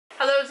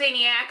Hello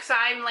Zaniacs,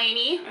 I'm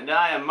Laney. And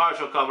I am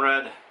Marshall,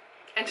 comrade.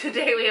 And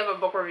today we have a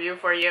book review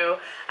for you,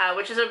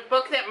 which is a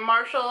book that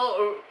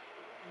Marshall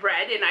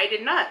read and I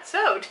did not.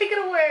 So, take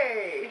it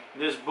away.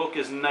 This book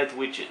is Night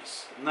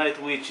Witches. Night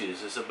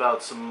Witches is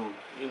about some,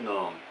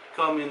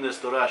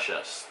 communist Russia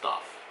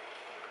stuff.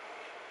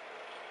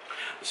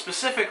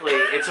 Specifically,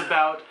 it's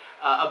about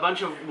a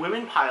bunch of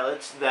women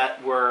pilots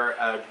that were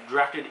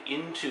drafted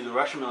into the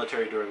Russian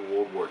military during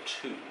World War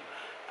II.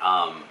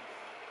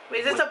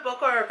 Is this a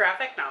book or a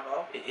graphic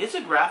novel? It is a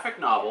graphic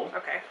novel.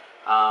 Okay.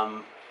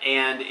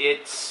 And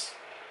I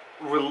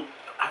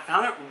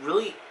found it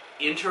really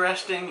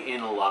interesting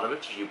in a lot of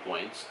its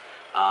viewpoints,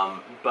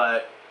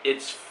 but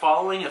it's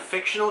following a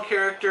fictional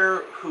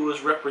character who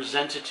is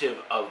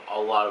representative of a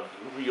lot of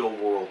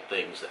real-world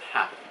things that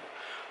happen.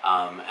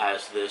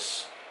 As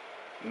this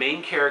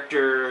main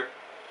character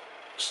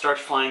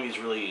starts flying these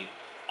really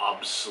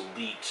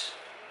obsolete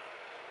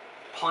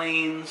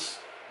planes,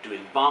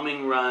 doing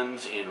bombing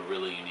runs in a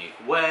really unique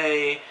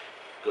way,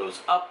 goes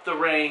up the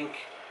rank,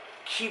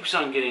 keeps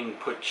on getting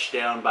pushed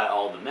down by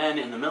all the men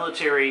in the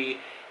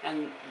military,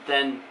 and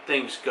then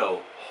things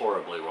go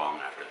horribly wrong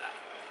after that.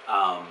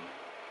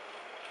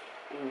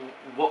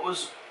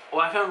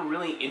 What I found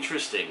really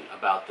interesting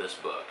about this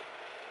book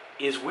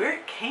is where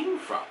it came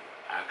from,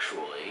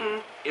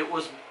 actually. It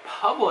was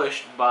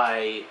published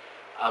by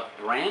a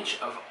branch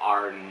of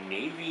our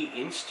Navy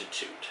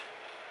Institute.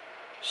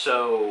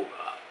 So,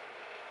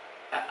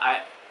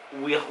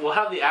 we'll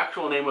have the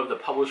actual name of the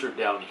publisher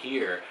down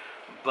here,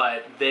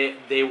 but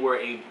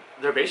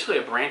they're basically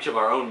a branch of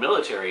our own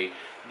military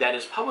that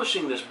is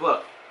publishing this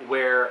book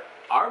where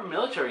our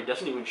military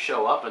doesn't even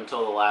show up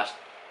until the last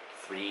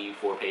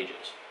 3-4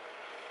 pages.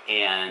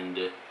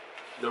 And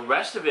the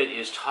rest of it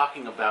is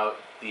talking about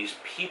these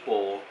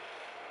people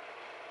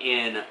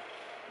in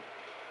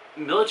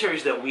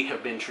militaries that we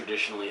have been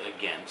traditionally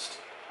against.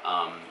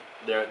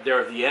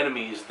 They're the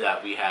enemies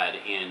that we had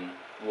in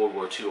World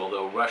War II,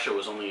 although Russia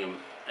was only an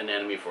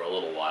enemy for a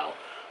little while.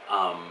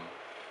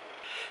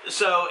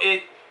 So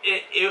it's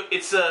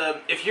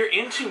if you're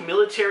into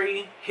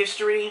military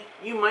history,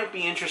 you might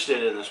be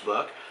interested in this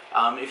book.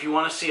 If you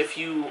want to see a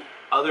few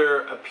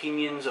other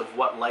opinions of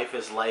what life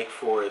is like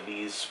for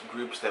these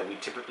groups that we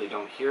typically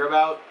don't hear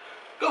about,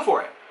 go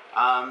for it.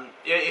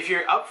 If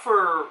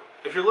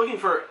you're looking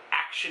for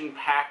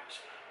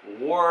action-packed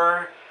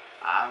war,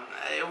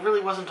 it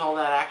really wasn't all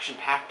that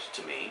action-packed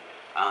to me.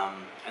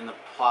 And the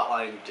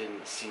plotline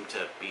didn't seem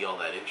to be all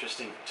that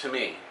interesting to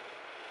me.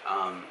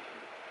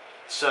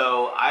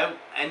 So I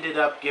ended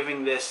up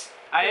giving this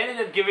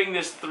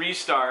 3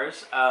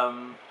 stars. I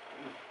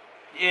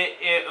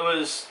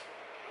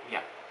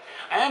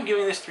am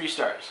giving this 3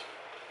 stars.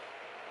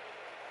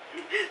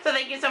 So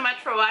thank you so much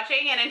for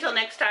watching, and until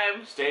next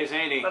time, Stay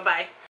zany. bye-bye.